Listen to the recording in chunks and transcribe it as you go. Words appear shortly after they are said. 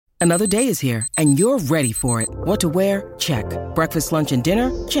Another day is here, and you're ready for it. What to wear? Check. Breakfast, lunch, and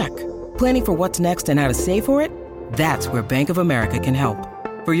dinner? Check. Planning for what's next and how to save for it? That's where Bank of America can help.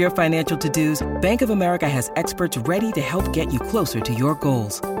 For your financial to-dos, Bank of America has experts ready to help get you closer to your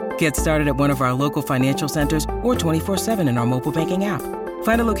goals. Get started at one of our local financial centers or 24/7 in our mobile banking app.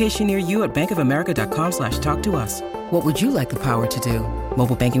 Find a location near you at bankofamerica.com/talktous. What would you like the power to do?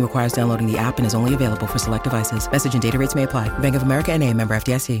 Mobile banking requires downloading the app and is only available for select devices. Message and data rates may apply. Bank of America N.A., member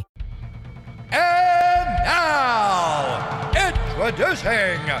FDIC. And now,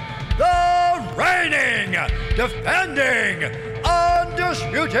 introducing the reigning, defending,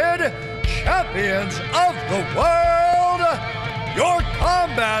 undisputed champions of the world, your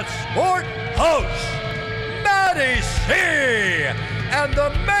combat sport hosts, Matty C and the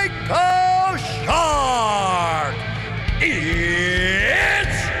Mako Shark.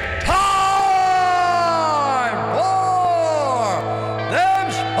 It's time for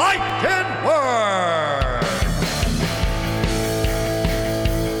them fighting words.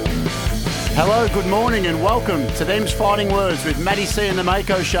 Hello, good morning and welcome to Them's Fighting Words with Matty C and the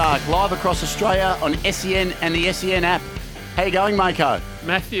Mako Shark, live across Australia on SEN and the SEN app. How you going, Mako?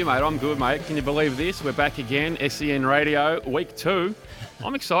 Matthew, mate, I'm good, mate. Can you believe this? We're back again, SEN Radio, week 2.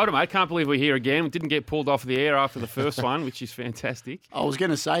 I'm excited, mate. Can't believe we're here again. We didn't get pulled off the air after the first one, which is fantastic. I was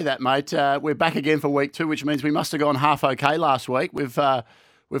going to say that, mate. We're back again for week 2, which means we must have gone half okay last week. We've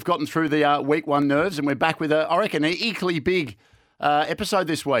gotten through the week 1 nerves, and we're back with, I reckon, an equally big episode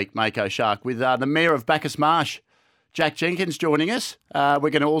this week, Mako Shark, with the Mayor of Bacchus Marsh, Jack Jenkins, joining us. We're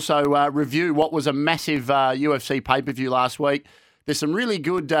going to also review what was a massive UFC pay-per-view last week. There's some really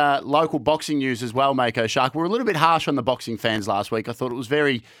good local boxing news as well, Mako Shark. We were a little bit harsh on the boxing fans last week. I thought it was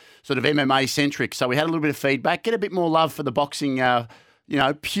very sort of MMA-centric, so we had a little bit of feedback. Get a bit more love for the boxing,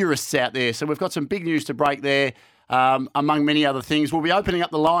 purists out there. So we've got some big news to break there, among many other things. We'll be opening up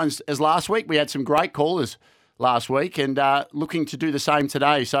the lines as last week. We had some great callers last week and looking to do the same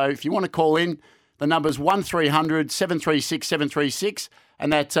today. So if you want to call in, the number's 1300 736 736,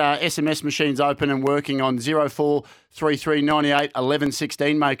 and that SMS machine's open and working on 0433 98 11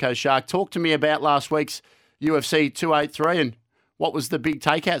 16, Mako Shark. Talk to me about last week's UFC 283 and what was the big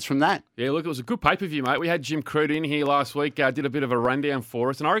takeouts from that? Yeah, look, it was a good pay-per-view, mate. We had Jim Crude in here last week, did a bit of a rundown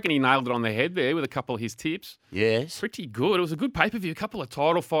for us, and I reckon he nailed it on the head there with a couple of his tips. Yes. Pretty good. It was a good pay-per-view, a couple of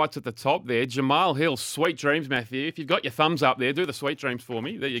title fights at the top there. Jamal Hill, sweet dreams, Matthew. If you've got your thumbs up there, do the sweet dreams for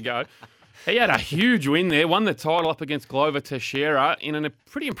me. There you go. He had a huge win there, won the title up against Glover Teixeira in a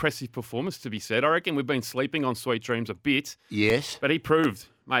pretty impressive performance, to be said. I reckon we've been sleeping on Sweet Dreams a bit. Yes. But he proved,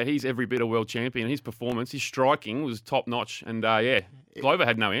 mate, he's every bit a world champion. His performance, his striking was top-notch. And, Glover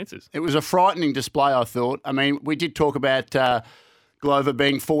had no answers. It was a frightening display, I thought. I mean, we did talk about Glover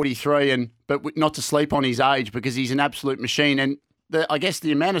being 43, but not to sleep on his age because he's an absolute machine. And I guess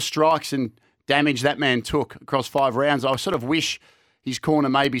the amount of strikes and damage that man took across 5 rounds, I sort of wish his corner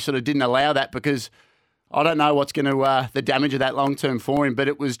maybe sort of didn't allow that because I don't know what's going to the damage of that long term for him. But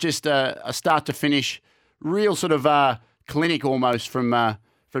it was just a start to finish, real sort of clinic almost from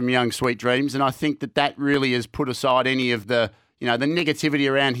young Sweet Dreams, and I think that really has put aside any of the the negativity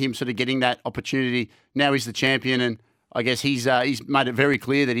around him sort of getting that opportunity. Now he's the champion, and I guess he's made it very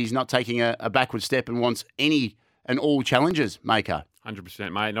clear that he's not taking a backward step and wants any and all challenges, Mako.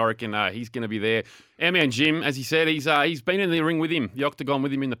 100%, mate. And I reckon he's going to be there. Our man Jim, as he said, he's been in the ring with him, the octagon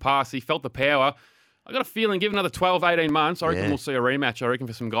with him in the past. He felt the power. I got a feeling, give another 12, 18 months, I reckon we'll see a rematch, I reckon,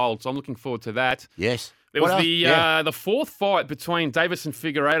 for some gold. So I'm looking forward to that. Yes. There was the fourth fight between Davison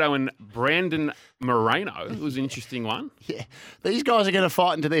Figueiredo and Brandon Moreno. It was an interesting one. Yeah. These guys are going to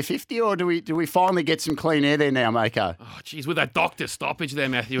fight into their 50, or do we finally get some clean air there now, Mako? Oh, geez, with that doctor stoppage there,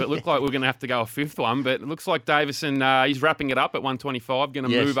 Matthew, it looked like we are going to have to go a 5th one, but it looks like Davison, he's wrapping it up at 125, going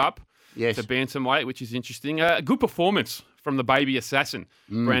to move up to bantamweight, which is interesting. A good performance from the baby assassin,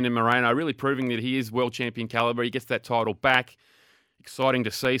 Brandon Moreno, really proving that he is world champion caliber. He gets that title back. Exciting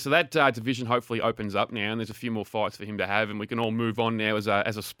to see. So that division hopefully opens up now, and there's a few more fights for him to have, and we can all move on now as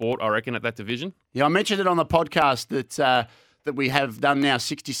a sport, I reckon, at that division. Yeah, I mentioned it on the podcast that we have done now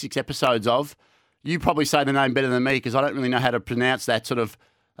 66 episodes of. You probably say the name better than me because I don't really know how to pronounce that sort of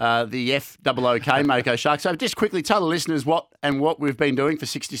the FOOK, Mako Shark. So just quickly tell the listeners what we've been doing for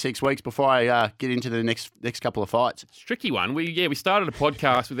 66 weeks before I get into the next couple of fights. It's a tricky one. We started a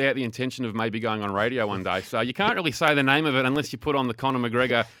podcast without the intention of maybe going on radio one day. So you can't really say the name of it unless you put on the Conor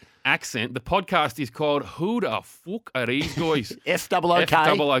McGregor accent. The podcast is called Who the Fuck Are These Guys? FOOK.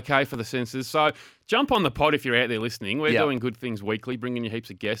 FOOK for the censors. So jump on the pod if you're out there listening. We're doing good things weekly, bringing you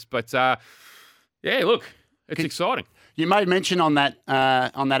heaps of guests. But look, it's exciting. You made mention on that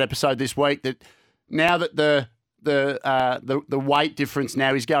episode this week that now that the the weight difference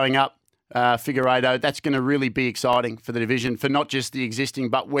now is going up. Figueiredo, that's going to really be exciting for the division, for not just the existing,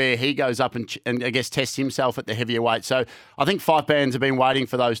 but where he goes up and I guess tests himself at the heavier weight. So I think fight bands have been waiting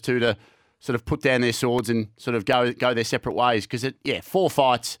for those two to sort of put down their swords and sort of go their separate ways, because 4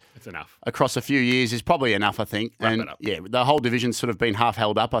 fights it's enough across a few years is probably enough, I think. Wrap and it up. Yeah, the whole division's sort of been half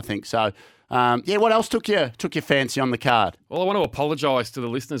held up, I think. So what else took your fancy on the card? Well, I want to apologise to the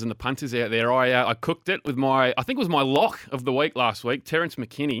listeners and the punters out there. I cooked it with I think it was my lock of the week last week, Terence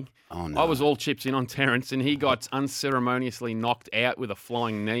McKinney. Oh, no. I was all chips in on Terence, and he got unceremoniously knocked out with a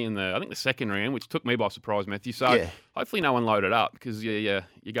flying knee in the second round, which took me by surprise, Matthew. So hopefully no one loaded up, because you're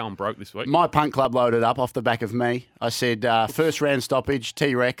going broke this week. My punt club loaded up off the back of me. I said first round stoppage,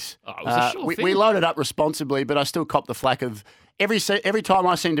 T-Rex. Oh, it was a sure thing. We loaded up responsibly, but I still copped the flack of every time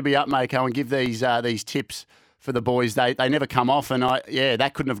I seem to be up, Mako, and give these tips for the boys. They never come off, and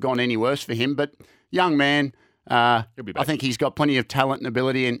that couldn't have gone any worse for him. But young man. I think he's got plenty of talent and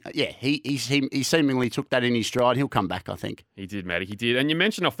ability, and he seemingly took that in his stride. He'll come back, I think. He did, Matty. He did. And you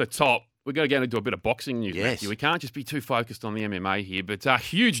mentioned off the top, we're going to go into a bit of boxing news, yes. Matthew. We can't just be too focused on the MMA here, but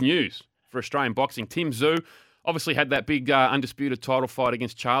huge news for Australian boxing. Tim Tszyu obviously had that big undisputed title fight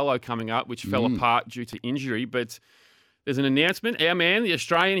against Charlo coming up, which fell apart due to injury, but there's an announcement. Our man, the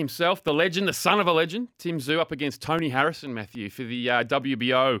Australian himself, the legend, the son of a legend, Tim Tszyu, up against Tony Harrison, Matthew, for the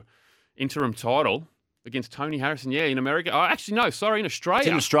WBO interim title. Against Tony Harrison, in America. Oh, actually, no, sorry, in Australia. It's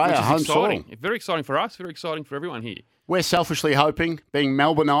in Australia, home exciting. soil. Very exciting for us, very exciting for everyone here. We're selfishly hoping, being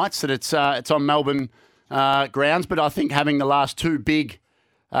Melbourneites, that it's on Melbourne grounds, but I think having the last 2 big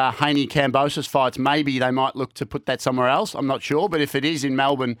Haney-Kambosos fights, maybe they might look to put that somewhere else. I'm not sure, but if it is in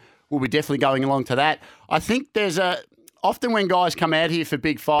Melbourne, we'll be definitely going along to that. I think often when guys come out here for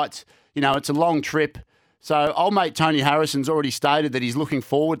big fights, it's a long trip. So old mate Tony Harrison's already stated that he's looking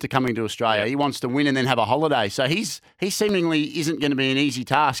forward to coming to Australia. He wants to win and then have a holiday. So he seemingly isn't going to be an easy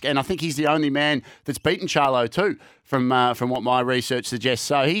task. And I think he's the only man that's beaten Charlo too, from what my research suggests.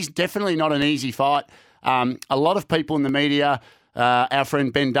 So he's definitely not an easy fight. A lot of people in the media, our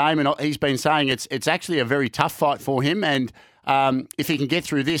friend Ben Damon, he's been saying it's actually a very tough fight for him. And if he can get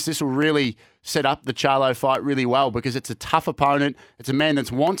through this will really set up the Charlo fight really well, because it's a tough opponent. It's a man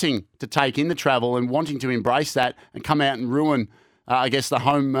that's wanting to take in the travel and wanting to embrace that and come out and ruin, the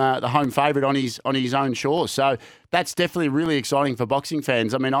home favourite on his own shores. So that's definitely really exciting for boxing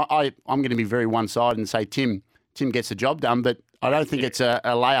fans. I mean, I'm going to be very one-sided and say Tim gets the job done, but I don't think it's a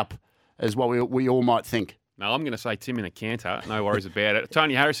layup as what we all might think. No, I'm going to say Tim in a canter. No worries about it.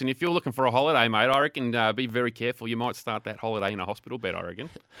 Tony Harrison, if you're looking for a holiday, mate, I reckon be very careful. You might start that holiday in a hospital bed, I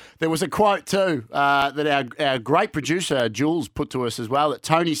reckon. There was a quote too that our great producer, Jules, put to us as well, that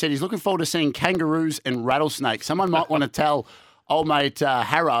Tony said he's looking forward to seeing kangaroos and rattlesnakes. Someone might want to tell old mate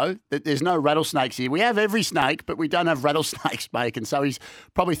Harrow that there's no rattlesnakes here. We have every snake, but we don't have rattlesnakes, mate. And so he's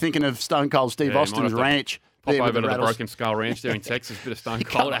probably thinking of Stone Cold Steve Austin's ranch. Pop over to the Broken Skull Ranch there in Texas, bit of Stone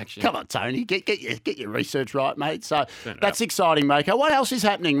Cold action. Come on, Tony, get your research right, mate. So that's exciting, Mako. What else is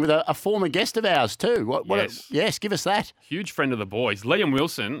happening with a former guest of ours too? Yes, give us that. Huge friend of the boys, Liam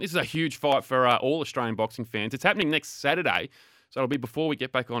Wilson. This is a huge fight for all Australian boxing fans. It's happening next Saturday, so it'll be before we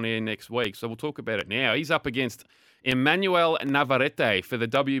get back on air next week. So we'll talk about it now. He's up against Emmanuel Navarrete for the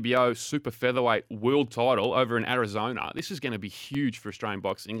WBO super featherweight world title over in Arizona. This is going to be huge for Australian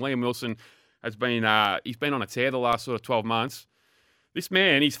boxing. Liam Wilson has been he's been on a tear the last sort of 12 months. This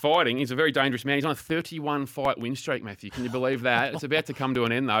man, he's fighting. He's a very dangerous man. He's on a 31-fight win streak, Matthew. Can you believe that? It's about to come to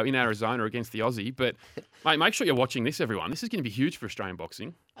an end, though, in Arizona against the Aussie. But, mate, make sure you're watching this, everyone. This is going to be huge for Australian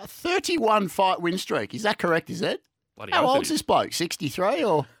boxing. A 31-fight win streak. Is that correct, is it? How old's this bloke? 63?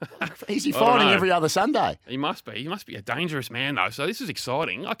 Or is he fighting every other Sunday? He must be. He must be a dangerous man, though. So this is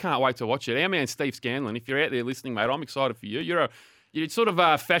exciting. I can't wait to watch it. Our man, Steve Scanlon, if you're out there listening, mate, I'm excited for you. You're sort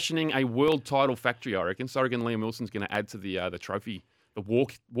of fashioning a world title factory, I reckon. So I reckon Liam Wilson's going to add to the trophy, the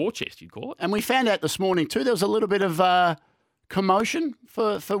war chest, you'd call it. And we found out this morning too, there was a little bit of commotion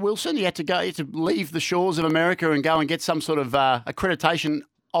for Wilson. He had to leave the shores of America and go and get some sort of accreditation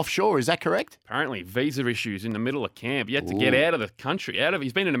offshore. Is that correct? Apparently, visa issues in the middle of camp. He had to get out of the country.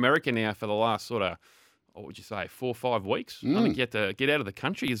 He's been in America now for the last sort of, what would you say, 4 or 5 weeks? I think you had to get out of the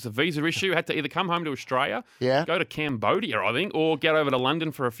country. It's a visa issue. Had to either come home to Australia, go to Cambodia, I think, or get over to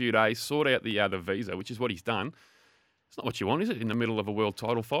London for a few days, sort out the visa, which is what he's done. It's not what you want, is it, in the middle of a world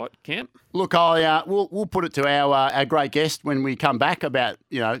title fight, Camp? Look, we'll put it to our great guest when we come back about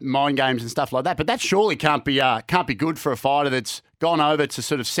mind games and stuff like that. But that surely can't be good for a fighter that's gone over to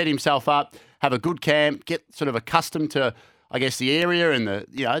sort of set himself up, have a good camp, get sort of accustomed to, I guess, the area and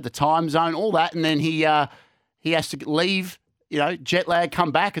the time zone, all that, and then he has to leave jet lag,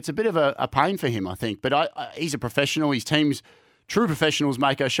 come back. It's a bit of a pain for him, I think. But he's a professional. His team's true professionals,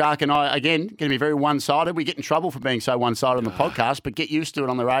 Mako Shark, and I, again, going to be very one-sided. We get in trouble for being so one-sided on the podcast, but get used to it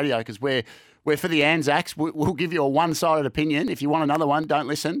on the radio because we're for the Anzacs. We'll give you a one-sided opinion. If you want another one, don't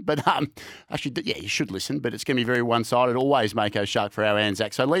listen. But actually, yeah, you should listen, but it's going to be very one-sided. Always Mako Shark for our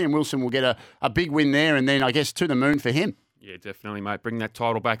Anzacs. So Liam Wilson will get a big win there, and then I guess to the moon for him. Yeah, definitely, mate. Bring that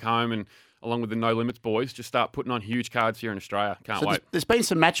title back home and along with the No Limits boys, just start putting on huge cards here in Australia. Can't wait. There's been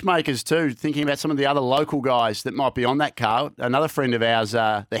some matchmakers too, thinking about some of the other local guys that might be on that card. Another friend of ours,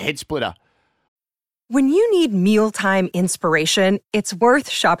 the Head Splitter. When you need mealtime inspiration, it's worth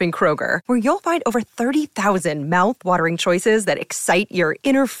shopping Kroger, where you'll find over 30,000 mouth-watering choices that excite your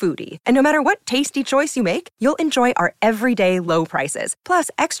inner foodie. And no matter what tasty choice you make, you'll enjoy our everyday low prices, plus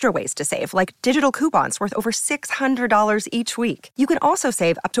extra ways to save, like digital coupons worth over $600 each week. You can also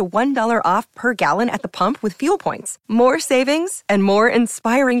save up to $1 off per gallon at the pump with fuel points. More savings and more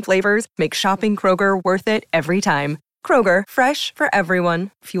inspiring flavors make shopping Kroger worth it every time. Kroger, fresh for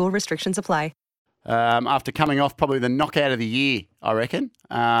everyone. Fuel restrictions apply. After coming off probably the knockout of the year, I reckon,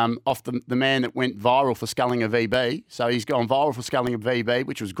 off the man that went viral for sculling a VB. So he's gone viral for sculling a VB,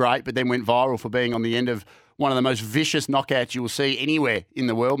 which was great, but then went viral for being on the end of one of the most vicious knockouts you will see anywhere in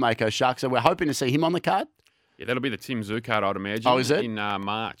the world, Mako Shark. So we're hoping to see him on the card. Yeah, that'll be the Tim Tszyu card, I'd imagine. Oh, is it? In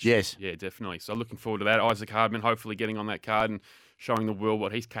March. Yes. Yeah, definitely. So looking forward to that. Isaac Hardman hopefully getting on that card and showing the world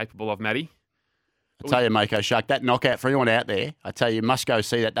what he's capable of, Matty. I tell you, Mako Shark, that knockout for anyone out there, I tell you, must go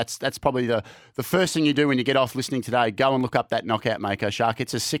see that. That's probably the first thing you do when you get off listening today. Go and look up that knockout, Mako Shark.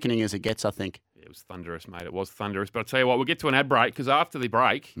 It's as sickening as it gets, I think. Yeah, it was thunderous, mate. It was thunderous. But I'll tell you what, we'll get to an ad break because after the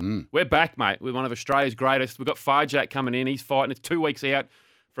break, we're back, mate, with one of Australia's greatest. We've got Firejack coming in. He's fighting. It's 2 weeks out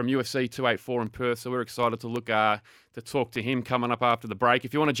from UFC 284 in Perth. So we're excited to look to talk to him coming up after the break.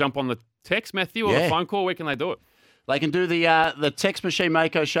 If you want to jump on the text, Matthew, or the phone call, where can they do it? They can do the text machine,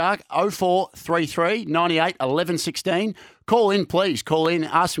 Mako Shark, 0433 98 11 16. Call in, please. Call in,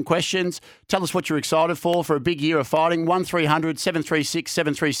 ask some questions. Tell us what you're excited for a big year of fighting. 1300 736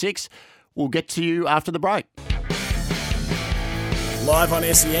 736. We'll get to you after the break. Live on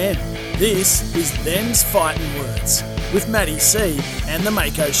SEN, this is Them's Fighting Words with Matty C and the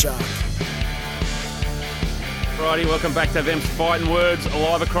Mako Shark. Righty, welcome back to Them's Fighting Words,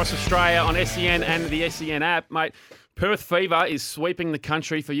 live across Australia on SEN and the SEN app. Mate, Perth Fever is sweeping the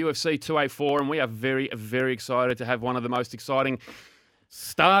country for UFC 284, and we are very, very excited to have one of the most exciting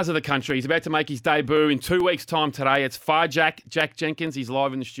stars of the country. He's about to make his debut in 2 weeks' time today. It's Firejack, Jack Jenkins. He's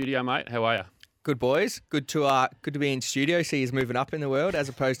live in the studio, mate. How are you? Good, boys. Good to be in studio. See he's moving up in the world as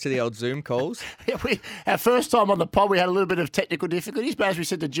opposed to the old Zoom calls. Our first time on the pod, we had a little bit of technical difficulties, but as we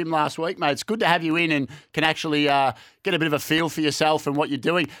said to Jim last week, mate, it's good to have you in and can actually get a bit of a feel for yourself and what you're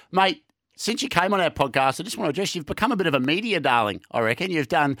doing. Mate, since you came on our podcast, I just want to address you've become a bit of a media darling, I reckon. You've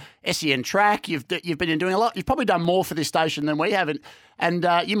done SEN Track. You've been doing a lot. You've probably done more for this station than we haven't. And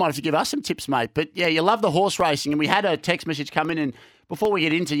you might have to give us some tips, mate. But, yeah, you love the horse racing. And we had a text message come in, and before we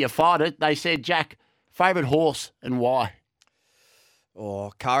get into your fight, they said, Jack, favourite horse and why?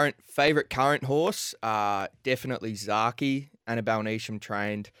 Favourite current horse? Definitely Zaki. Annabelle Neesham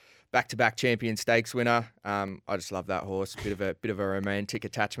trained. Back-to-back champion stakes winner. I just love that horse. Bit of a romantic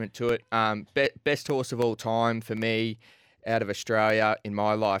attachment to it. Best horse of all time for me out of Australia in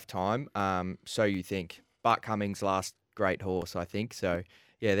my lifetime. So you think. Bart Cummings' last great horse, I think. So,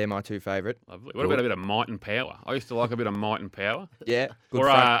 yeah, they're my two favourite. Lovely. What about a bit of Might and Power? I used to like a bit of Might and Power. Yeah. Good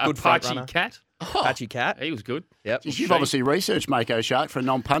Apache Cat. Apache Cat. He was good. Yep. You've obviously researched Mako Shark for a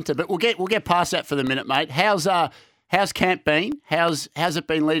non-punter, but we'll get past that for the minute, mate. How's camp been? How's it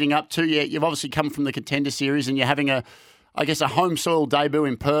been leading up to you? You've obviously come from the Contender Series and you're having a home soil debut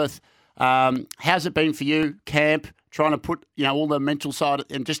in Perth. How's it been for you, camp, trying to put all the mental side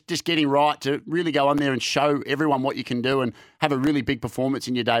and just getting right to really go on there and show everyone what you can do and have a really big performance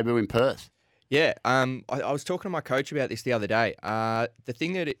in your debut in Perth? Yeah, I was talking to my coach about this the other day. The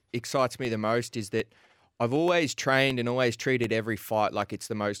thing that excites me the most is that I've always trained and always treated every fight like it's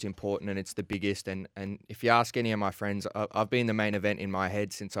the most important and it's the biggest. And if you ask any of my friends, I've been the main event in my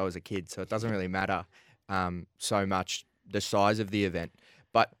head since I was a kid, so it doesn't really matter so much the size of the event.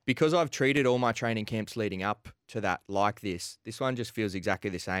 But because I've treated all my training camps leading up to that like this one just feels exactly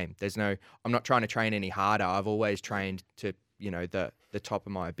the same. I'm not trying to train any harder. I've always trained to, the top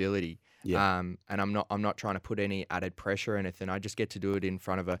of my ability. Yeah. And I'm not trying to put any added pressure or anything. I just get to do it in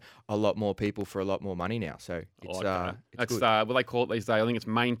front of a lot more people for a lot more money now. So it's that's good. What they call it these days. I think it's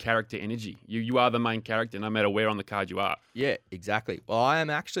main character energy. You are the main character no matter where on the card you are. Yeah, exactly. Well, I am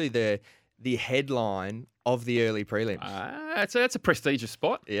actually the the headline of the early prelims. That's a prestigious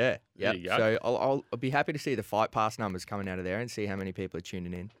spot. Yeah. There you go. So I'll be happy to see the Fight Pass numbers coming out of there and see how many people are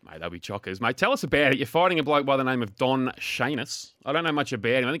tuning in. Mate, they'll be chockers. Mate, tell us about it. You're fighting a bloke by the name of Don Shainis. I don't know much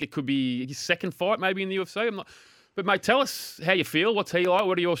about him. I think it could be his second fight maybe in the UFC. But, mate, tell us how you feel. What's he like?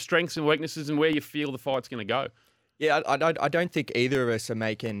 What are your strengths and weaknesses and where you feel the fight's going to go? Yeah, I don't think either of us are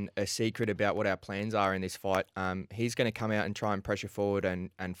making a secret about what our plans are in this fight. He's going to come out and try and pressure forward and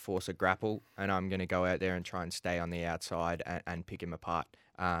force a grapple, and I'm going to go out there and try and stay on the outside and pick him apart.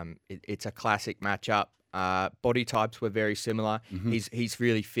 It's a classic matchup. Body types were very similar. Mm-hmm. He's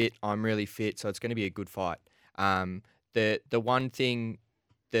really fit. I'm really fit, so it's going to be a good fight. The one thing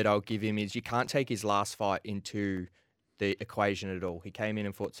that I'll give him is you can't take his last fight into the equation at all. He came in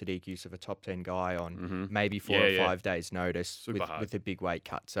and fought Sadiq Yusuf, a top 10 guy, on maybe 4 or 5 days' notice with a big weight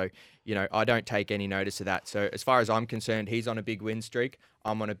cut. So, I don't take any notice of that. So as far as I'm concerned, he's on a big win streak.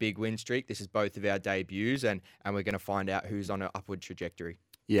 I'm on a big win streak. This is both of our debuts, and we're going to find out who's on an upward trajectory.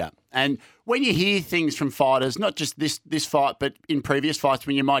 Yeah. And when you hear things from fighters, not just this fight, but in previous fights,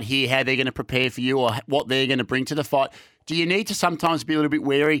 when you might hear how they're going to prepare for you or what they're going to bring to the fight, do you need to sometimes be a little bit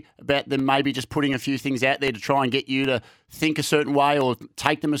wary about them maybe just putting a few things out there to try and get you to think a certain way or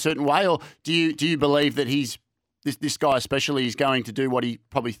take them a certain way? Or do you believe that this guy especially is going to do what he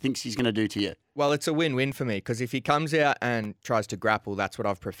probably thinks he's going to do to you? Well, it's a win-win for me because if he comes out and tries to grapple, that's what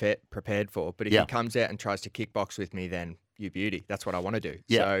I've prepared for. But if he comes out and tries to kickbox with me, then you beauty. That's what I want to do.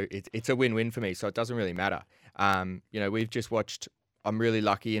 Yeah. So it's a win-win for me. So it doesn't really matter. We've just watched. I'm really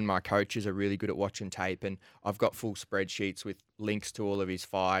lucky and my coaches are really good at watching tape, and I've got full spreadsheets with links to all of his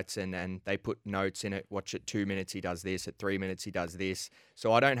fights and they put notes in it. Watch at 2 minutes, he does this. At 3 minutes, he does this.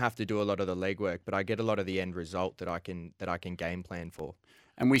 So I don't have to do a lot of the legwork, but I get a lot of the end result that I can game plan for.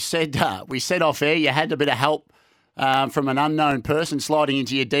 And we said off air you had a bit of help from an unknown person sliding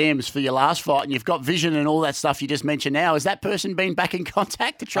into your DMs for your last fight, and you've got vision and all that stuff you just mentioned now. Has that person been back in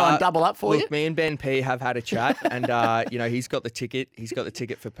contact to try and double up for you? Me and Ben P have had a chat, and he's got the ticket. He's got the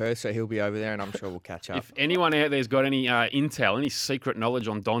ticket for Perth, so he'll be over there, and I'm sure we'll catch up. If anyone out there's got any intel, any secret knowledge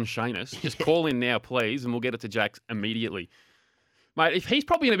on Don Shainis, just call in now, please, and we'll get it to Jack immediately. Mate, if he's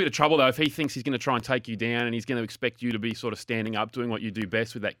probably in a bit of trouble, though, if he thinks he's going to try and take you down and he's going to expect you to be sort of standing up, doing what you do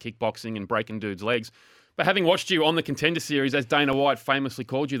best with that kickboxing and breaking dudes' legs. But having watched you on the Contender Series, as Dana White famously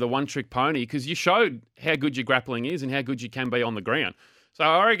called you, the one-trick pony, because you showed how good your grappling is and how good you can be on the ground. So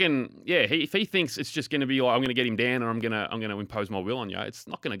I reckon, if he thinks it's just going to be like, I'm going to get him down or I'm going to impose my will on you, it's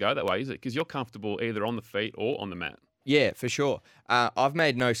not going to go that way, is it? Because you're comfortable either on the feet or on the mat. Yeah, for sure. I've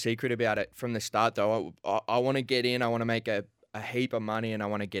made no secret about it from the start, though. I want to get in, I want to make a heap of money, and I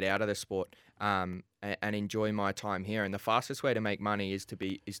want to get out of the sport and enjoy my time here. And the fastest way to make money is to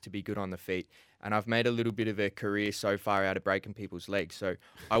be good on the feet. And I've made a little bit of a career so far out of breaking people's legs. So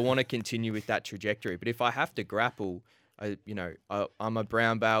I want to continue with that trajectory. But if I have to grapple, I'm a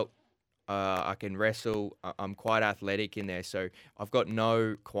brown belt. I can wrestle. I'm quite athletic in there. So I've got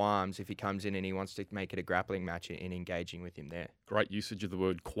no qualms if he comes in and he wants to make it a grappling match in engaging with him there. Great usage of the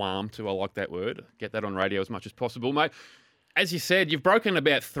word qualm too. I like that word. Get that on radio as much as possible, mate. As you said, you've broken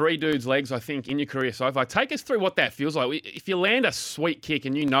about 3 dudes' legs, I think, in your career so far. Take us through what that feels like. If you land a sweet kick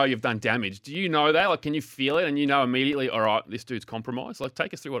and you know you've done damage, do you know that? Like, can you feel it and you know immediately, all right, this dude's compromised? Like,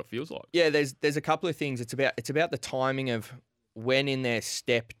 take us through what it feels like. Yeah, there's a couple of things. It's about the timing of when in their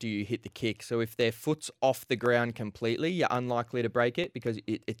step do you hit the kick. So if their foot's off the ground completely, you're unlikely to break it because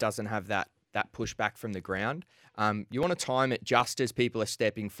it doesn't have that pushback from the ground. You want to time it just as people are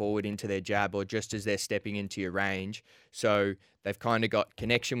stepping forward into their jab or just as they're stepping into your range. So they've kind of got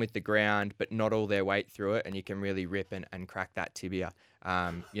connection with the ground, but not all their weight through it, and you can really rip and crack that tibia.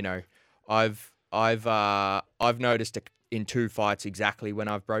 I've noticed in 2 fights exactly when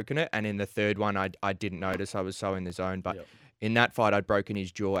I've broken it, and in the third one I didn't notice. I was so in the zone, but. Yep. In that fight, I'd broken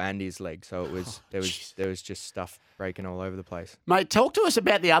his jaw and his leg, so there was just stuff breaking all over the place. Mate, talk to us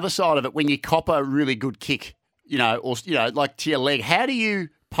about the other side of it when you cop a really good kick, like to your leg. How do you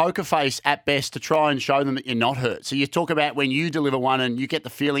poker face at best to try and show them that you're not hurt? So you talk about when you deliver one and you get the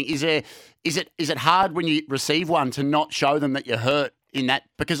feeling. Is it hard when you receive one to not show them that you're hurt in that?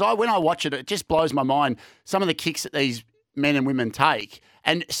 Because when I watch it, it just blows my mind. Some of the kicks that these men and women take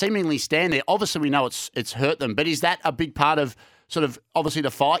and seemingly stand there. Obviously, we know it's hurt them, but is that a big part of sort of obviously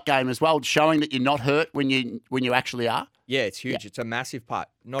the fight game as well, showing that you're not hurt when you actually are? Yeah, it's huge. Yeah. It's a massive part.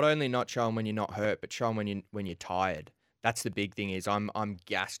 Not only not showing when you're not hurt, but showing when you're tired. That's the big thing. Is I'm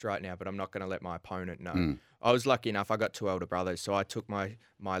gassed right now, but I'm not going to let my opponent know. I was lucky enough. I got 2 older brothers, so I took my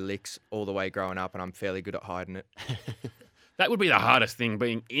licks all the way growing up, and I'm fairly good at hiding it. That would be the hardest thing,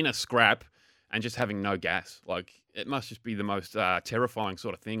 being in a scrap. and just having no gas. Like, it must just be the most terrifying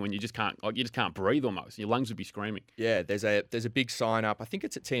sort of thing when you just can't breathe almost. Your lungs would be screaming. Yeah, there's a big sign up. I think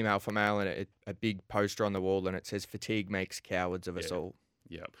it's at Team Alpha Male, and a big poster on the wall, and it says "Fatigue makes cowards of us all."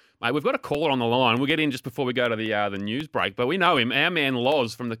 Yeah, mate, we've got a caller on the line. We'll get in just before we go to the news break, but we know him, our man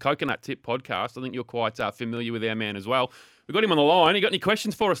Loz from the Coconut Tip podcast. I think you're quite familiar with our man as well. We've got him on the line. You got any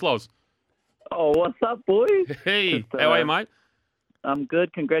questions for us, Loz? Oh, what's up, boys? Hey, how are you, mate? I'm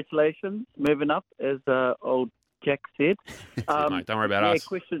good. Congratulations. Moving up, as old Jack said. Mate, don't worry about us.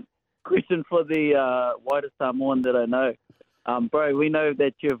 Question for the whitest Samoan that I know. Bro, we know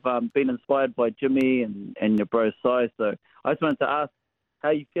that you've been inspired by Jimmy and your bro Sai, so I just wanted to ask, how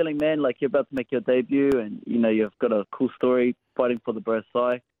are you feeling, man? Like, you're about to make your debut and, you know, you've got a cool story fighting for the bro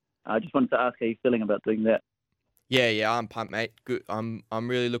Sai. I just wanted to ask how you're feeling about doing that. Yeah, I'm pumped, mate. Good. I'm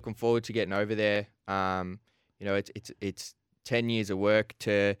really looking forward to getting over there. You know, it's 10 years of work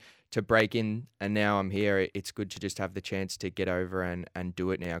to break in, and now I'm here. It's good to just have the chance to get over and do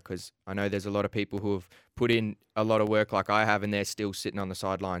it now, because I know there's a lot of people who have put in a lot of work like I have, and they're still sitting on the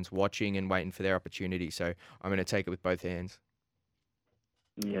sidelines watching and waiting for their opportunity. So I'm going to take it with both hands.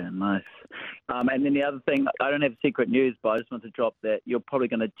 Yeah, nice. And then the other thing, I don't have secret news, but I just want to drop that you're probably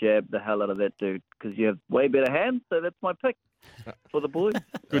going to jab the hell out of that dude because you have way better hands, so that's my pick for the boys.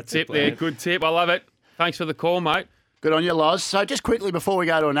 Good tip there, good tip. I love it. Thanks for the call, mate. Good on you, Loz. So just quickly before we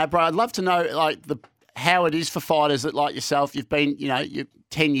go to an ad, bro, I'd love to know like how it is for fighters that like yourself. You've been, you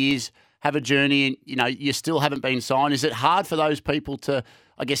 10 years, have a journey, and you still haven't been signed. Is it hard for those people to,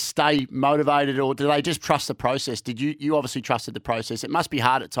 I guess, stay motivated, or do they just trust the process? Did you obviously trusted the process? It must be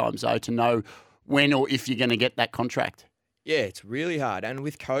hard at times though to know when or if you're going to get that contract. Yeah, it's really hard, and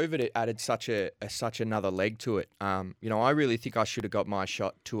with COVID, it added such another leg to it. I really think I should have got my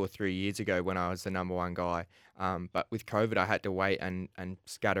shot 2 or 3 years ago when I was the number one guy. But with COVID, I had to wait and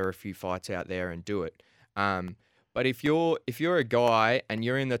scatter a few fights out there and do it. But if you're a guy and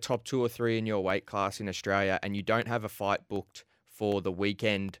you're in the top 2 or 3 in your weight class in Australia and you don't have a fight booked for the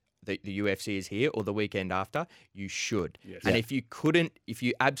weekend that the UFC is here or the weekend after, you should. Yes. And if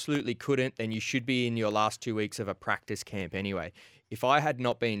you absolutely couldn't, then you should be in your last 2 weeks of a practice camp anyway. If I had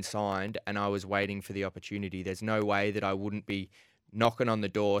not been signed and I was waiting for the opportunity, there's no way that I wouldn't be knocking on the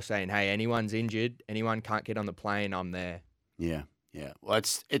door saying, hey, anyone's injured, anyone can't get on the plane, I'm there. Yeah. Yeah. Well,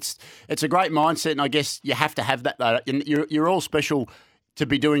 it's a great mindset, and I guess you have to have that though. You're all special to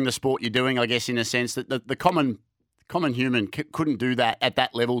be doing the sport you're doing, I guess, in a sense that the common human couldn't do that at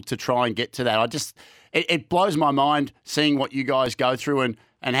that level to try and get to that. It blows my mind seeing what you guys go through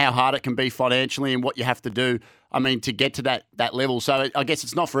and how hard it can be financially and what you have to do, I mean, to get to that level. So I guess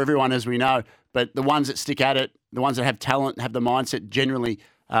it's not for everyone, as we know, but the ones that stick at it, the ones that have talent, have the mindset generally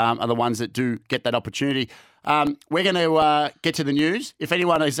are the ones that do get that opportunity. We're going to get to the news. If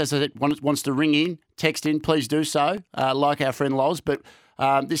anyone wants to ring in, text in, please do so, like our friend Loz. But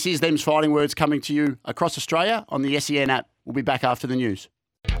this is Them's Fighting Words coming to you across Australia on the SEN app. We'll be back after the news.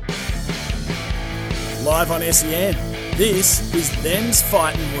 Live on SEN, this is Them's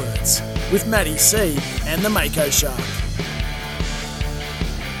Fighting Words with Matty C and the Mako Shark.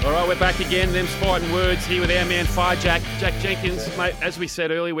 All right, we're back again. Them's Fighting Words here with our man Jack Jenkins. Mate, as we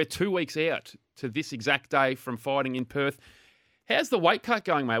said earlier, we're 2 weeks out to this exact day from fighting in Perth. How's the weight cut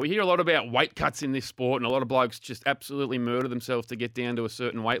going, mate? We hear a lot about weight cuts in this sport, and a lot of blokes just absolutely murder themselves to get down to a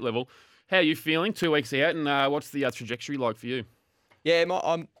certain weight level. How are you feeling 2 weeks out, and what's the trajectory like for you? Yeah,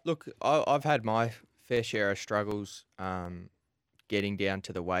 I've had my fair share of struggles getting down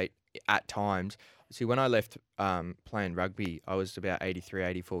to the weight at times. See, when I left playing rugby, I was about 83,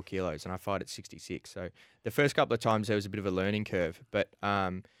 84 kilos, and I fight at 66. So the first couple of times there was a bit of a learning curve. But,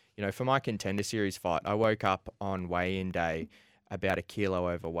 for my Contender Series fight, I woke up on weigh-in day about a kilo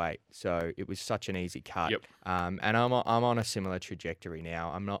overweight. So it was such an easy cut. Yep. And I'm on a similar trajectory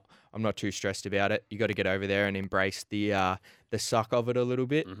now. I'm not too stressed about it. You got to get over there and embrace the suck of it a little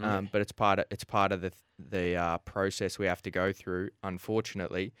bit. Mm-hmm. But it's part of the process we have to go through.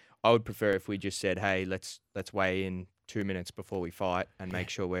 Unfortunately, I would prefer if we just said, hey, let's weigh in 2 minutes before we fight and make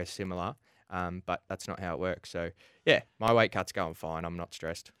sure we're similar. But that's not how it works. So yeah, my weight cut's going fine. I'm not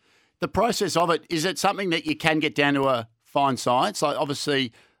stressed. The process of it, is it something that you can get down to a fine science? Like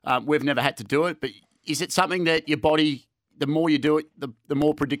obviously, we've never had to do it, but is it something that your body, the more you do it, the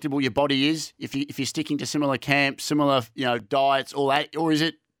more predictable your body is? If you're sticking to similar camps, similar diets, all that, or is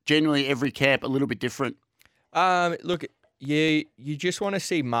it generally every camp a little bit different? Look, you just want to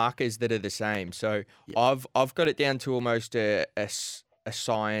see markers that are the same. So yeah. I've got it down to almost a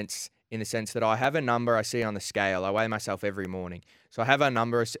science in the sense that I have a number I see on the scale. I weigh myself every morning. So I have a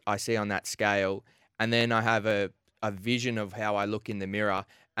number I see on that scale, and then I have a vision of how I look in the mirror,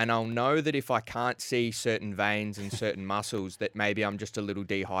 And I'll know that if I can't see certain veins and certain muscles, that maybe I'm just a little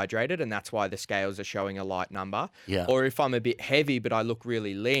dehydrated, and that's why the scales are showing a light number. Yeah. Or if I'm a bit heavy but I look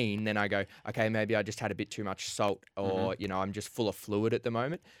really lean, then I go, okay, maybe I just had a bit too much salt, or I'm just full of fluid at the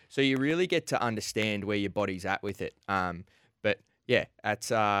moment. So you really get to understand where your body's at with it. But yeah,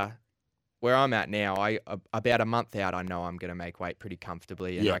 that's where I'm at now. About a month out, I know I'm going to make weight pretty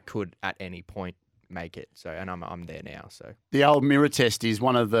comfortably, and I could at any point make it. So, and I'm there now. So the old mirror test is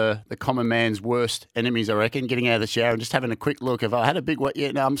one of the common man's worst enemies, I reckon. Getting out of the shower and just having a quick look. If I had a big weight,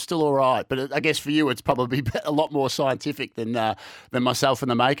 no, I'm still all right. But I guess for you, it's probably a lot more scientific than myself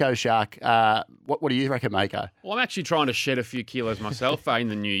and the Mako Shark. What do you reckon, Mako? Well, I'm actually trying to shed a few kilos myself in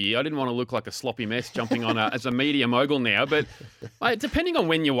the new year. I didn't want to look like a sloppy mess jumping on as a media mogul now. But mate, depending on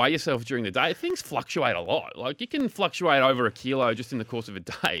when you weigh yourself during the day, things fluctuate a lot. Like you can fluctuate over a kilo just in the course of a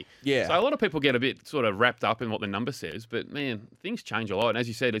day. Yeah. So a lot of people get a bit sort of wrapped up in what the number says, but man, things change a lot. And as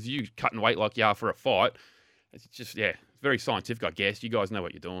you said, as you cutting weight like you are for a fight, it's just, very scientific, I guess. You guys know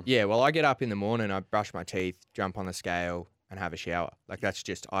what you're doing. Yeah, well, I get up in the morning, I brush my teeth, jump on the scale, and have a shower. Like that's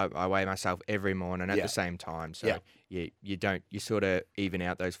just, I weigh myself every morning at the same time. So you sort of even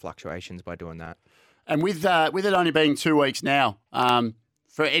out those fluctuations by doing that. And with it only being 2 weeks now,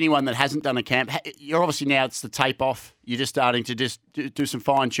 for anyone that hasn't done a camp, you're obviously now it's the tape off. You're just starting to just do some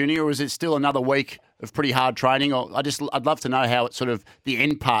fine tuning, or is it still another week of pretty hard training? Or I'd love to know how it's sort of the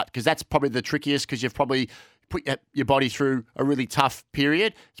end part, because that's probably the trickiest, because you've probably put your body through a really tough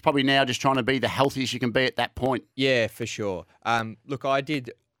period. It's probably now just trying to be the healthiest you can be at that point. Yeah, for sure. Look, I did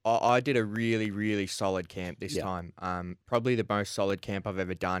a really, really solid camp this time. Probably the most solid camp I've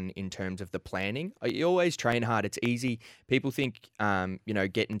ever done in terms of the planning. You always train hard. It's easy. People think,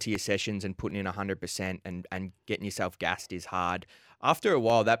 getting to your sessions and putting in 100% and getting yourself gassed is hard. After a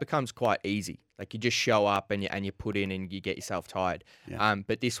while, that becomes quite easy. Like you just show up and you put in and you get yourself tired. Yeah.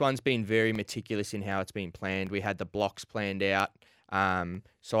 But this one's been very meticulous in how it's been planned. We had the blocks planned out.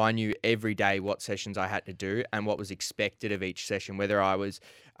 So I knew every day what sessions I had to do and what was expected of each session, whether I was,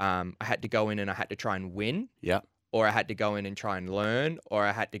 I had to go in and I had to try and win, or I had to go in and try and learn, or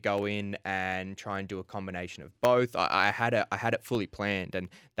I had to go in and try and do a combination of both. I had it fully planned, and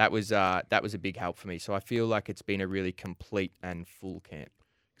that was a big help for me. So I feel like it's been a really complete and full camp.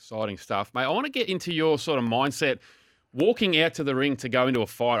 Exciting stuff, mate. I want to get into your sort of mindset walking out to the ring to go into a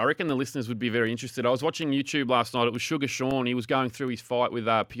fight. I reckon the listeners would be very interested. I was watching YouTube last night. It was Sugar Sean. He was going through his fight with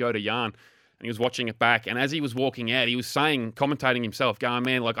Piotr Jan, and he was watching it back. And as he was walking out, he was commentating himself, going,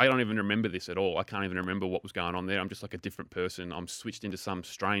 man, like, I don't even remember this at all. I can't even remember what was going on there. I'm just like a different person. I'm switched into some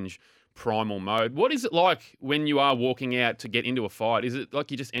strange primal mode. What is it like when you are walking out to get into a fight? Is it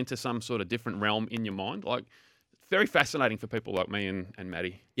like you just enter some sort of different realm in your mind? Like, it's very fascinating for people like me and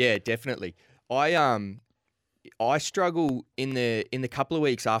Maddie. Yeah, definitely. I struggle in the couple of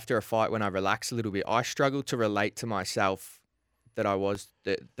weeks after a fight when I relax a little bit. I struggle to relate to myself that I was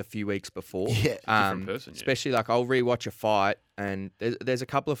the few weeks before. Yeah, different person. Especially like I'll rewatch a fight, and there's a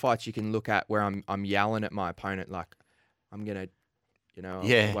couple of fights you can look at where I'm yelling at my opponent like I'm gonna,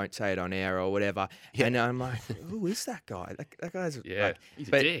 I won't say it on air or whatever, and I'm like, who is that guy? That guy's he's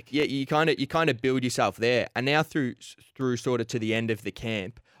a dick. Yeah, you kind of build yourself there, and now through sort of to the end of the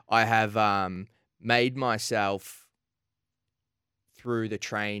camp, I have made myself through the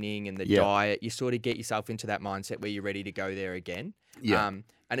training and the diet. You sort of get yourself into that mindset where you're ready to go there again. Yeah.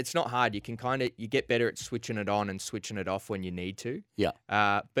 And it's not hard. You can you get better at switching it on and switching it off when you need to. Yeah.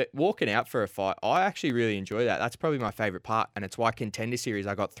 But walking out for a fight, I actually really enjoy that. That's probably my favorite part. And it's why Contender Series,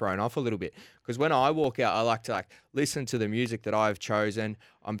 I got thrown off a little bit. Because when I walk out, I like to listen to the music that I've chosen.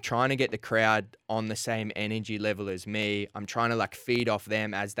 I'm trying to get the crowd on the same energy level as me. I'm trying to feed off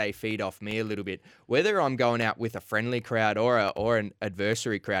them as they feed off me a little bit. Whether I'm going out with a friendly crowd or an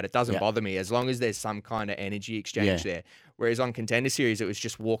adversary crowd, it doesn't bother me as long as there's some kind of energy exchange there. Whereas on Contender Series, it was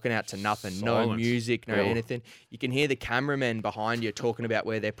just walking out to nothing, Silence. no music, no anything. You can hear the cameramen behind you talking about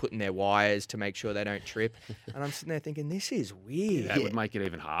where they're putting their wires to make sure they don't trip. And I'm sitting there thinking, this is weird. That would make it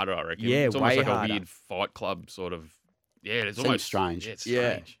even harder, I reckon. Yeah, it's almost like harder. a weird fight club sort of. Yeah, it's Seems almost strange. Yeah, it's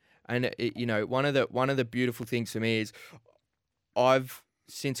strange. And one of the beautiful things for me is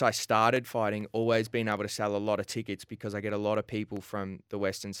since I started fighting, always been able to sell a lot of tickets because I get a lot of people from the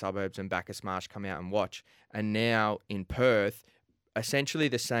western suburbs and Bacchus Marsh come out and watch. And now in Perth, essentially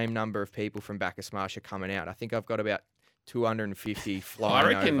the same number of people from Bacchus Marsh are coming out. I think I've got about 250 flying I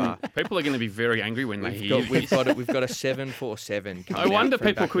reckon over. People are going to be very angry when they hear we've got a 747 coming No wonder out from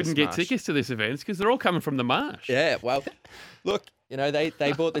people Bacchus couldn't get Marsh. tickets to this event because they're all coming from the marsh. Yeah, well, look,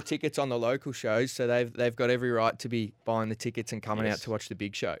 they bought the tickets on the local shows, so they've got every right to be buying the tickets and coming out to watch the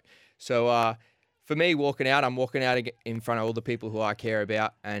big show. So for me, walking out, I'm walking out in front of all the people who I care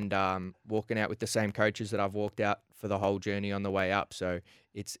about, and walking out with the same coaches that I've walked out for the whole journey on the way up. So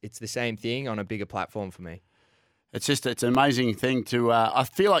it's the same thing on a bigger platform for me. It's an amazing thing to. I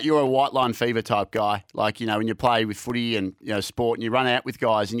feel like you're a white line fever type guy. Like, when you play with footy and sport, and you run out with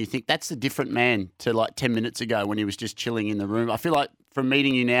guys, and you think that's a different man to like 10 minutes ago when he was just chilling in the room. I feel like from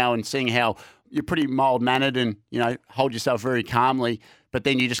meeting you now and seeing how you're pretty mild mannered and hold yourself very calmly, but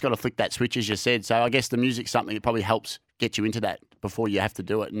then you just got to flick that switch, as you said. So I guess the music's something that probably helps get you into that before you have to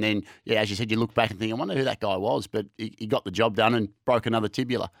do it. And then, as you said, you look back and think, I wonder who that guy was, but he got the job done and broke another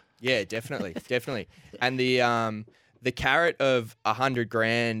tibula. Yeah, definitely, definitely. And the carrot of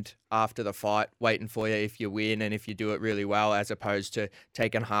 $100,000 after the fight waiting for you if you win and if you do it really well, as opposed to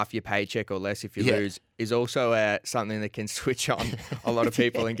taking half your paycheck or less if you lose, is also something that can switch on a lot of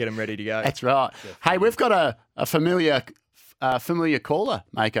people and get them ready to go. That's right. Definitely. Hey, we've got a familiar caller,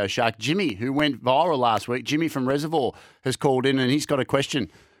 Mako Shark, Jimmy, who went viral last week. Jimmy from Reservoir has called in and he's got a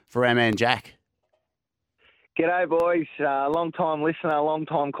question for our man Jack. G'day, boys. Long time listener, long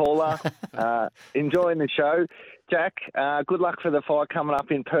time caller. Enjoying the show. Jack, good luck for the fight coming up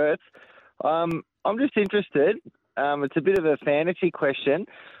in Perth. I'm just interested. It's a bit of a fantasy question.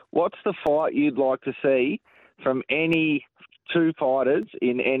 What's the fight you'd like to see from any two fighters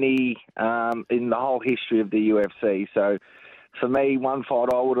in the whole history of the UFC? So, for me, one fight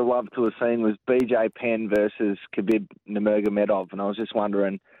I would have loved to have seen was BJ Penn versus Khabib Nurmagomedov, and I was just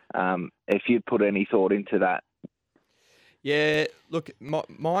wondering if you'd put any thought into that. Yeah, look,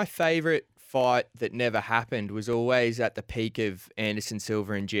 my favourite fight that never happened was always at the peak of Anderson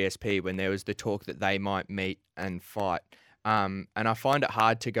Silva and GSP, when there was the talk that they might meet and fight. And I find it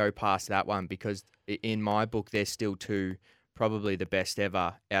hard to go past that one because in my book, they're still two probably the best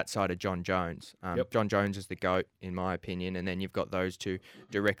ever outside of John Jones. John Jones is the GOAT, in my opinion, and then you've got those two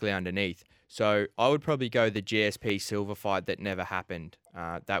directly underneath. So I would probably go the GSP Silva fight that never happened.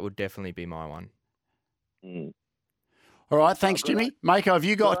 That would definitely be my one. Mm. All right, thanks, Jimmy. Mako, have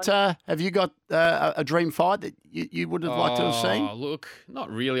you got a dream fight that you would have liked to have seen? Look,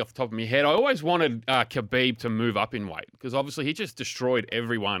 not really off the top of my head. I always wanted Khabib to move up in weight because obviously he just destroyed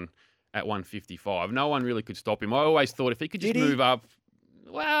everyone at 155. No one really could stop him. I always thought if he could just move up,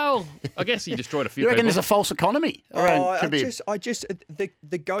 well, I guess he destroyed a few You reckon people. there's a false economy around Khabib?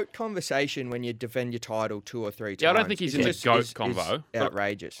 The GOAT conversation when you defend your title 2 or 3 times. Yeah, I don't think he's in the GOAT convo.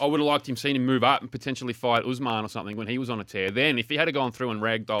 Outrageous. I would have liked him seen him move up and potentially fight Usman or something when he was on a tear. Then if he had gone through and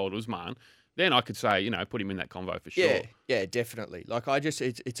ragdolled Usman, then I could say, put him in that convo for sure. Yeah, definitely. Like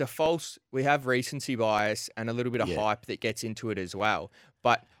it's a false. We have recency bias and a little bit of hype that gets into it as well.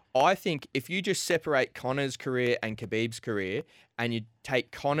 But I think if you just separate Conor's career and Khabib's career and you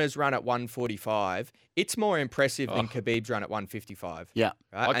take Conor's run at 145, it's more impressive than Khabib's run at 155. Yeah.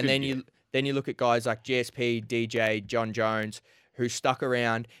 Right? And then you look at guys like GSP, DJ, John Jones, who stuck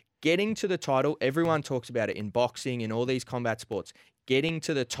around. Getting to the title, everyone talks about it in boxing, in all these combat sports. Getting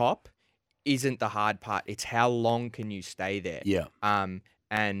to the top isn't the hard part. It's how long can you stay there. Yeah.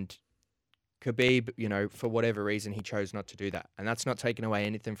 And Khabib, for whatever reason, he chose not to do that. And that's not taking away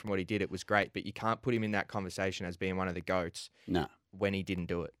anything from what he did. It was great, but you can't put him in that conversation as being one of the GOATs when he didn't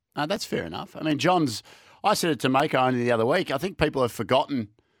do it. No, that's fair enough. I mean, I said it to Mako only the other week. I think people have forgotten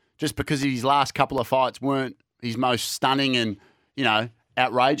just because his last couple of fights weren't his most stunning and,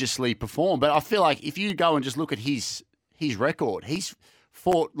 outrageously performed. But I feel like if you go and just look at his record, he's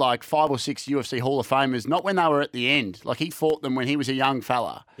fought like 5 or 6 UFC Hall of Famers, not when they were at the end. Like he fought them when he was a young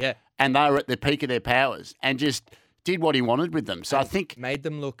fella. Yeah. And they were at the peak of their powers and just did what he wanted with them. So I think made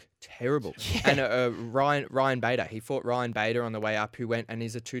them look terrible. Yeah. And Ryan Bader, he fought Ryan Bader on the way up, who went and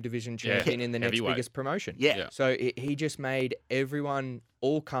is a 2-division champion in the next biggest promotion. Yeah. So he just made everyone,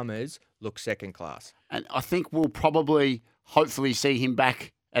 all comers, look second class. And I think we'll probably, hopefully, see him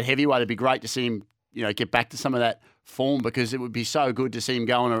back at heavyweight. It'd be great to see him, get back to some of that form because it would be so good to see him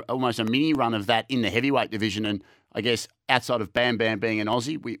go on almost a mini run of that in the heavyweight division. And I guess outside of Bam Bam being an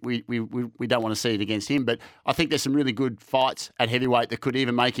Aussie, we don't want to see it against him. But I think there's some really good fights at heavyweight that could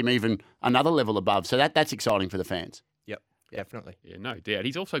even make him even another level above. So that's exciting for the fans. Yep, definitely. Yeah, no doubt.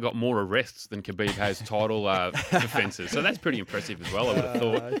 He's also got more arrests than Khabib has title defences. So that's pretty impressive as well, I would have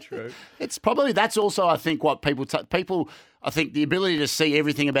thought. True. That's also, I think, what people, I think the ability to see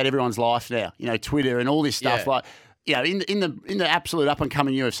everything about everyone's life now, Twitter and all this stuff. Like, in the absolute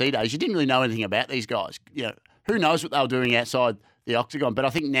up-and-coming UFC days, you didn't really know anything about these guys. Who knows what they were doing outside the octagon? But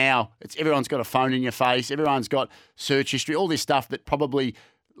I think now everyone's got a phone in your face. Everyone's got search history, all this stuff that probably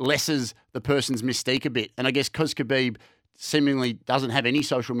lessens the person's mystique a bit. And I guess because Khabib seemingly doesn't have any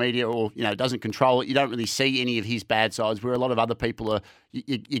social media or, doesn't control it. You don't really see any of his bad sides, where a lot of other people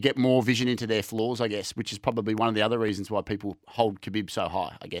you get more vision into their flaws, I guess, which is probably one of the other reasons why people hold Khabib so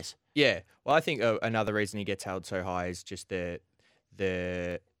high, I guess. Yeah. Well, I think another reason he gets held so high is just he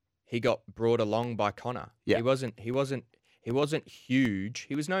got brought along by Conor. Yeah. He wasn't huge.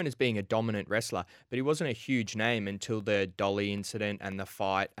 He was known as being a dominant wrestler, but he wasn't a huge name until the Dolly incident and the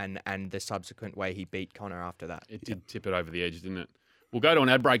fight and the subsequent way he beat Conor after that. It did tip it over the edge, didn't it? We'll go to an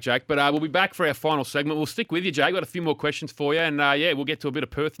ad break, Jake, but we'll be back for our final segment. We'll stick with you, Jake. We've got a few more questions for you, and we'll get to a bit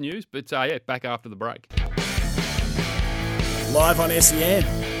of Perth news, but back after the break. Live on SEN,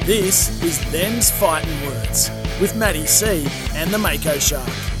 this is Them's Fighting Words with Matty C and the Mako Shark.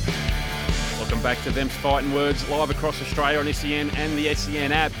 Welcome back to Them's Fighting Words, live across Australia on SEN and the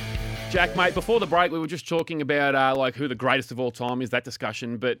SEN app. Jack, mate, before the break, we were just talking about who the greatest of all time is, that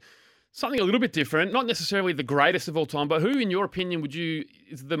discussion, but something a little bit different, not necessarily the greatest of all time, but who, in your opinion,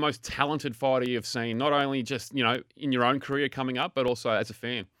 is the most talented fighter you've seen, not only just, in your own career coming up, but also as a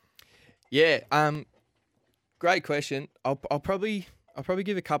fan? Yeah, great question. I'll probably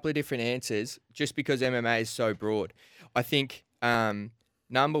give a couple of different answers just because MMA is so broad. I think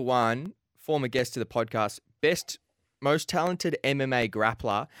number one, former guest to the podcast, most talented MMA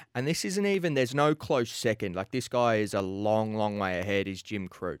grappler, and this isn't even, there's no close second. Like, this guy is a long, long way ahead, is Jim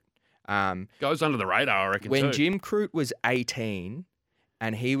Crute. Goes under the radar, I reckon, when too. Jim Crute was 18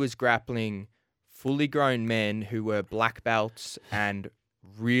 and he was grappling fully grown men who were black belts and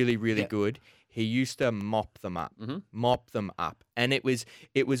really, really good, he used to mop them up. And it was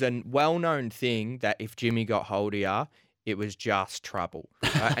a well-known thing that if Jimmy got hold of you, it was just trouble.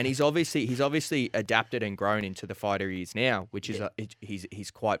 And he's obviously adapted and grown into the fighter he is now, which is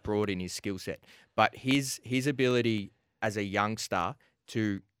he's quite broad in his skill set. But his ability as a youngster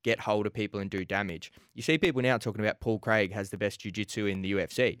to get hold of people and do damage. You see people now talking about Paul Craig has the best jiu-jitsu in the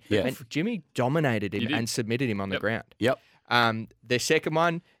UFC. Yeah. And Jimmy dominated him and submitted him on the ground. Yep. The second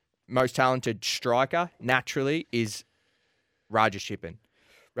one, most talented striker, naturally, is Raja Shippen.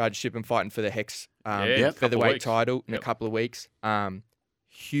 Raja Shippen fighting for the Hex featherweight title in a couple of weeks.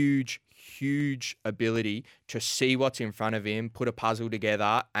 Huge ability to see what's in front of him, put a puzzle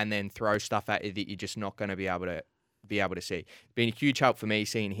together, and then throw stuff at you that you're just not going to be able to see. Been a huge help for me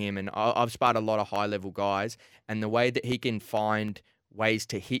seeing him, and I've sparred a lot of high-level guys, and the way that he can find ways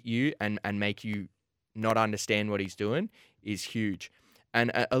to hit you and make you not understand what he's doing is huge.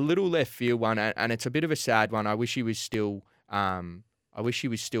 And a little left field one, and it's a bit of a sad one. I wish he was still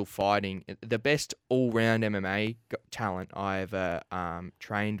fighting. The best all-round MMA talent I ever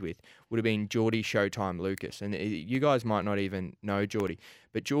trained with would have been Geordie Showtime Lucas. And you guys might not even know Geordie.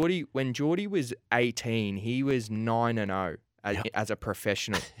 But when Geordie was 18, he was 9-0 as a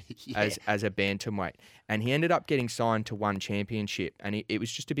professional, as a bantamweight. And he ended up getting signed to one championship. And it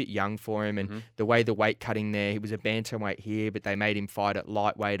was just a bit young for him. And the way the weight cutting there, he was a bantamweight here, but they made him fight at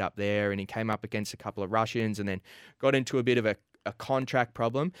lightweight up there. And he came up against a couple of Russians and then got into a bit of a contract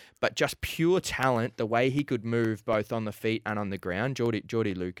problem, but just pure talent, the way he could move both on the feet and on the ground.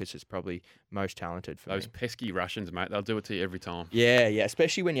 Geordie Lucas is probably most talented for those pesky Russians, mate. They'll do it to you every time. Yeah,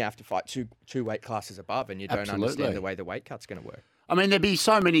 especially when you have to fight two weight classes above and you don't understand the way the weight cut's going to work. I mean, there'd be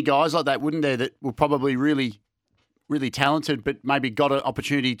so many guys like that, wouldn't there, that were probably really, really talented, but maybe got an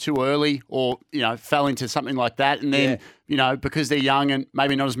opportunity too early or, fell into something like that. And then, because they're young and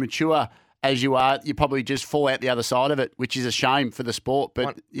maybe not as mature as you are, you probably just fall out the other side of it, which is a shame for the sport.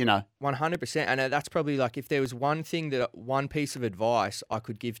 But, 100%. And that's probably like, if there was one piece of advice I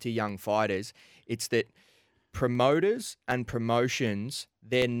could give to young fighters, it's that promoters and promotions,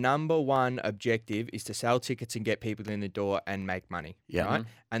 their number one objective is to sell tickets and get people in the door and make money. Yeah. Right?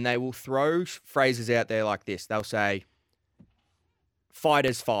 And they will throw phrases out there like this. They'll say,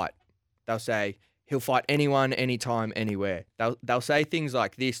 fighters fight. They'll say, he'll fight anyone, anytime, anywhere. They'll say things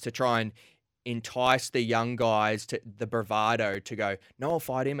like this to try and entice the young guys to the bravado to go, no, I'll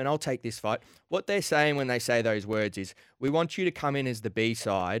fight him and I'll take this fight. What they're saying when they say those words is, we want you to come in as the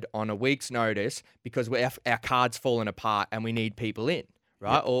B-side on a week's notice because our card's fallen apart and we need people in,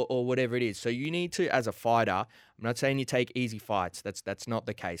 right? Yep. Or whatever it is. So you need to, as a fighter, I'm not saying you take easy fights. That's not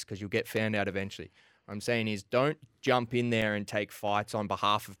the case because you'll get found out eventually. What I'm saying is don't jump in there and take fights on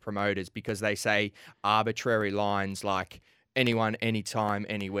behalf of promoters because they say arbitrary lines like anyone, anytime,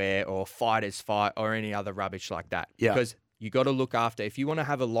 anywhere, or fighters fight, or any other rubbish like that. Yeah. Because you got to look after, if you want to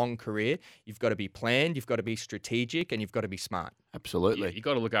have a long career, you've got to be planned, you've got to be strategic, and you've got to be smart. Absolutely. Yeah, you've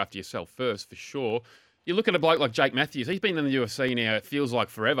got to look after yourself first, for sure. You look at a bloke like Jake Matthews. He's been in the UFC now, it feels like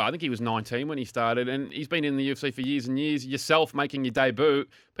forever. I think he was 19 when he started, and he's been in the UFC for years and years. Yourself making your debut,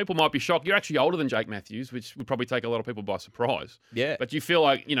 people might be shocked. You're actually older than Jake Matthews, which would probably take a lot of people by surprise. Yeah. But you feel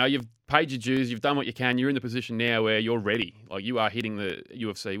like, you've paid your dues, you've done what you can, you're in the position now where you're ready. Like, you are hitting the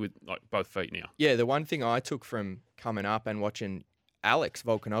UFC with both feet now. Yeah, the one thing I took from coming up and watching Alex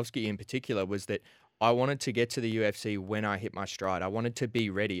Volkanovski in particular was that I wanted to get to the UFC when I hit my stride. I wanted to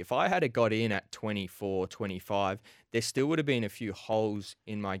be ready. If I had got in at 24, 25, there still would have been a few holes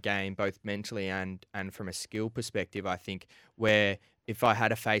in my game, both mentally and from a skill perspective, I think, where if I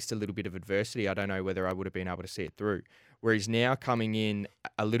had faced a little bit of adversity, I don't know whether I would have been able to see it through. Whereas now coming in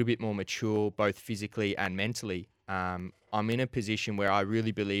a little bit more mature, both physically and mentally, I'm in a position where I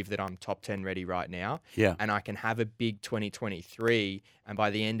really believe that I'm top 10 ready right now. Yeah. And I can have a big 2023 and by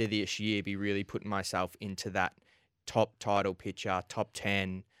the end of this year be really putting myself into that top title picture, top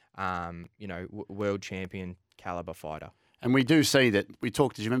 10, world champion caliber fighter. And we do see that, we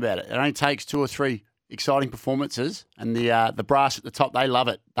talked to Jim about it, it only takes 2 or 3 exciting performances and the brass at the top, they love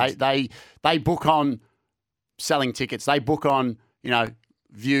it. They book on selling tickets. They book on,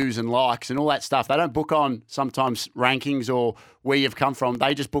 views and likes and all that stuff. They don't book on sometimes rankings or where you've come from.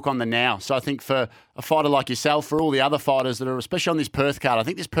 They just book on the now. So I think for a fighter like yourself, for all the other fighters that are, especially on this Perth card, I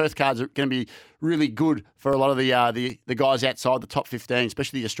think this Perth card is going to be really good for a lot of the guys outside the top 15,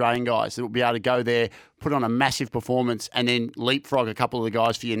 especially the Australian guys that will be able to go there, put on a massive performance and then leapfrog a couple of the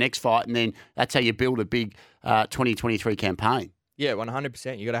guys for your next fight. And then that's how you build a big 2023 campaign. Yeah,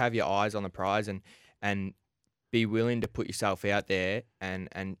 100%. You got to have your eyes on the prize and be willing to put yourself out there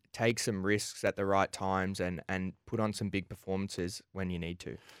and take some risks at the right times and put on some big performances when you need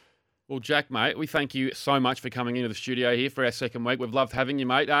to. Well, Jack, mate, we thank you so much for coming into the studio here for our second week. We've loved having you,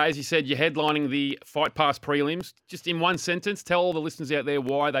 mate. As you said, you're headlining the Fight Pass prelims. Just in one sentence, tell all the listeners out there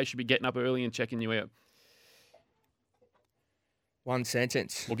why they should be getting up early and checking you out. One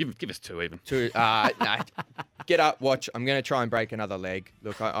sentence. Well, give us 2 even. 2. Nah. Get up, watch. I'm going to try and break another leg.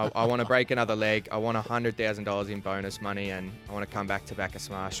 Look, I want to break another leg. I want $100,000 in bonus money, and I want to come back to back a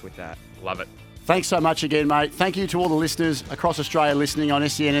smash with that. Love it. Thanks so much again, mate. Thank you to all the listeners across Australia listening on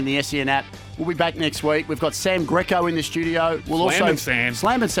SEN and the SEN app. We'll be back next week. We've got Sam Greco in the studio. Slam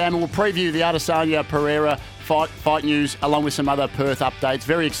and Sam, and we'll preview the Adesanya Pereira fight news along with some other Perth updates.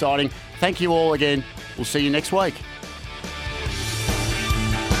 Very exciting. Thank you all again. We'll see you next week.